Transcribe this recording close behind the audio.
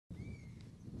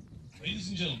Ladies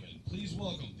and gentlemen, please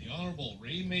welcome the Honorable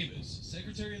Ray Mabus,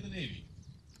 Secretary of the Navy.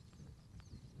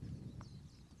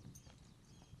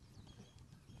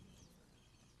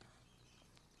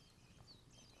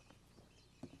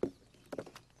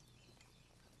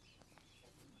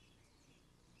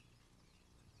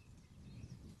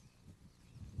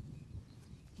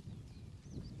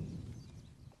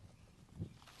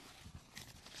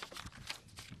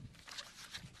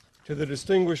 To the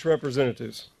distinguished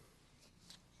representatives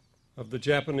of the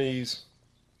Japanese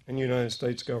and United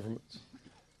States governments,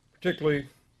 particularly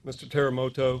Mr.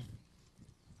 Teramoto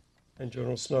and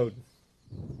General Snowden,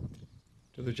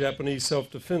 to the Japanese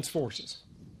Self-Defense Forces,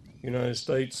 United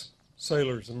States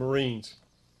sailors and Marines,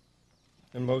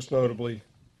 and most notably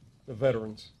the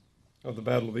veterans of the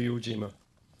Battle of Iwo Jima,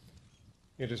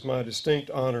 it is my distinct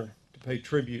honor to pay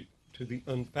tribute to the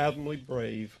unfathomably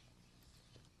brave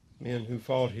men who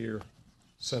fought here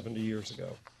 70 years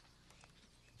ago.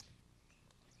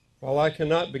 While I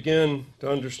cannot begin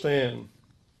to understand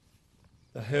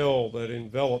the hell that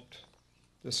enveloped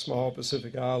this small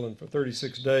Pacific island for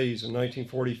 36 days in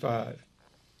 1945,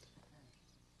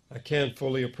 I can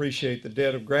fully appreciate the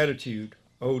debt of gratitude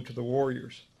owed to the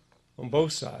warriors on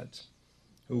both sides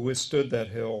who withstood that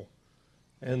hell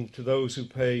and to those who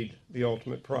paid the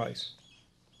ultimate price.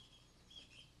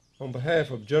 On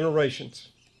behalf of generations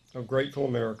of grateful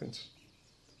Americans,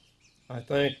 I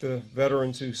thank the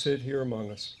veterans who sit here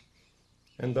among us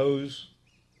and those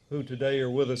who today are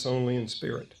with us only in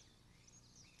spirit.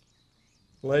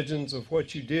 Legends of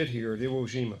what you did here at Iwo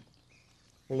Jima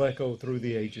will echo through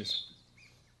the ages,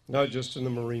 not just in the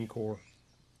Marine Corps,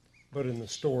 but in the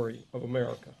story of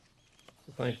America.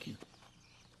 So thank you.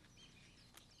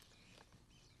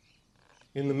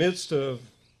 In the midst of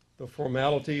the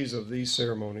formalities of these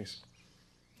ceremonies,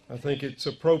 I think it's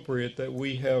appropriate that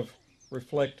we have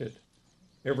reflected,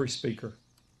 every speaker,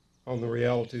 on the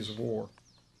realities of war.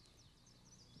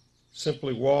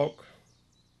 Simply walk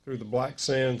through the black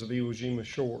sands of Iwo Jima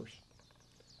shores,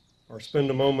 or spend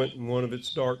a moment in one of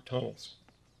its dark tunnels.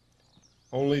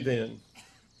 Only then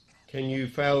can you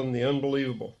fathom the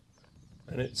unbelievable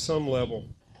and at some level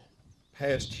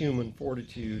past human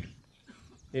fortitude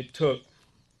it took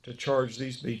to charge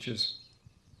these beaches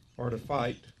or to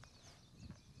fight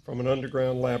from an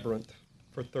underground labyrinth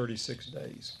for 36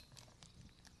 days.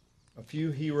 A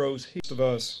few heroes, each of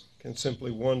us can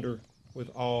simply wonder with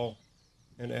awe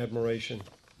and admiration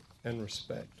and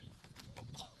respect.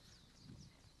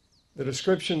 The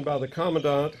description by the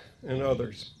Commandant and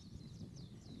others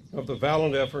of the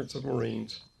valiant efforts of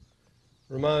Marines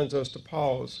reminds us to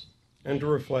pause and to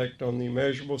reflect on the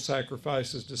immeasurable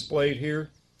sacrifices displayed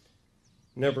here,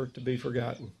 never to be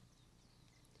forgotten.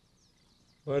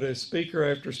 But as speaker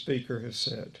after speaker has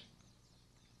said,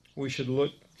 we should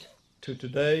look to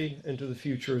today and to the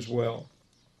future as well.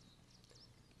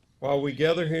 While we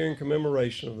gather here in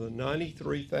commemoration of the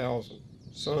 93,000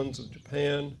 sons of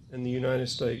Japan and the United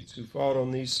States who fought on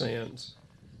these sands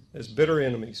as bitter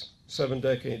enemies 7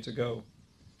 decades ago,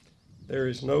 there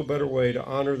is no better way to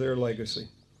honor their legacy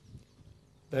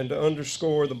than to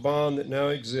underscore the bond that now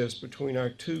exists between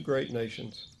our two great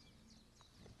nations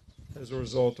as a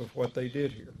result of what they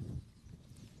did here.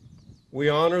 We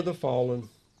honor the fallen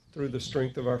through the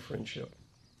strength of our friendship.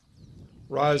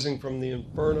 Rising from the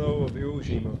inferno of Iwo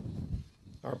Jima,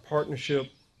 our partnership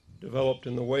developed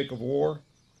in the wake of war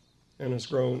and has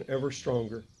grown ever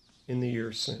stronger in the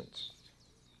years since.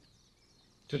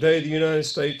 Today, the United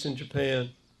States and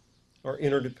Japan are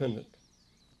interdependent.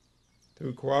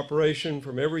 Through cooperation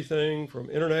from everything from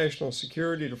international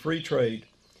security to free trade,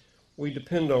 we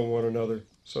depend on one another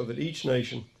so that each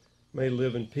nation may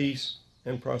live in peace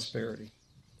and prosperity.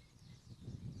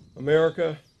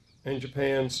 America and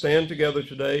Japan stand together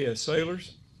today as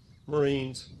sailors,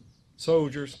 Marines,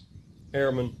 soldiers,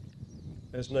 airmen,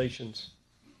 as nations,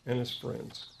 and as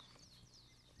friends.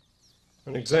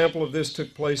 An example of this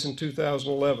took place in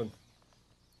 2011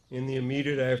 in the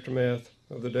immediate aftermath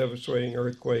of the devastating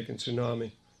earthquake and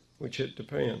tsunami which hit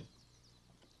Japan.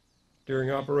 During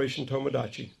Operation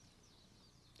Tomodachi,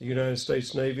 the United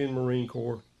States Navy and Marine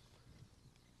Corps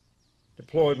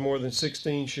deployed more than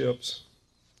 16 ships,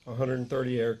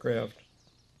 130 aircraft,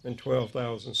 and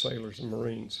 12,000 sailors and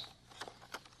Marines.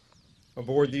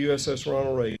 Aboard the USS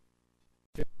Ronald Reagan,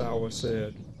 Izawa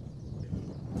said,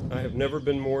 "I have never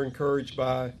been more encouraged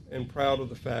by and proud of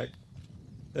the fact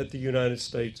that the United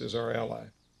States is our ally."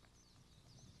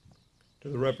 To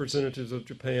the representatives of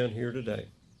Japan here today,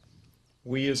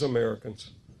 we as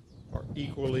Americans are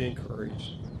equally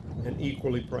encouraged and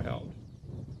equally proud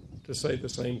to say the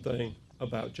same thing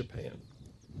about Japan.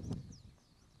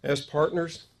 As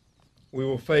partners, We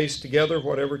will face together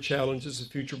whatever challenges the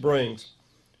future brings,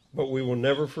 but we will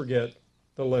never forget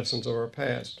the lessons of our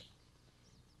past.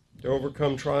 To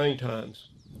overcome trying times,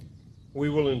 we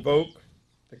will invoke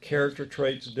the character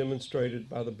traits demonstrated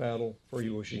by the battle for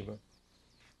Iwo Jima: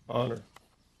 honor,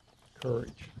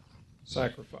 courage,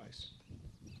 sacrifice.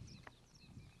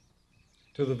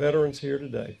 To the veterans here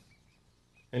today,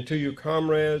 and to your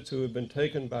comrades who have been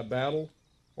taken by battle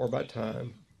or by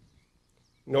time,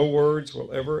 no words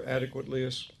will ever adequately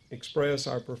express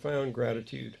our profound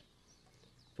gratitude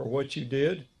for what you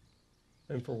did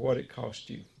and for what it cost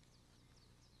you.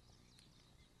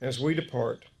 As we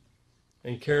depart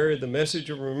and carry the message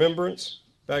of remembrance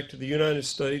back to the United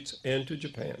States and to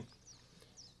Japan,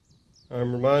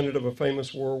 I'm reminded of a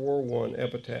famous World War I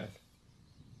epitaph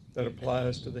that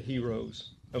applies to the heroes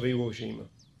of Iwo Jima.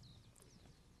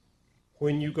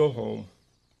 When you go home,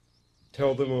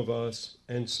 tell them of us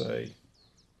and say,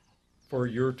 for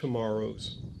your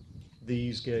tomorrows,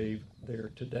 these gave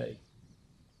their today.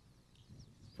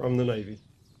 From the Navy,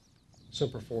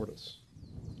 Semper Fortis,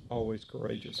 always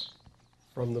courageous.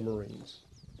 From the Marines,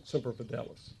 Semper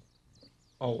Fidelis,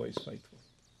 always faithful.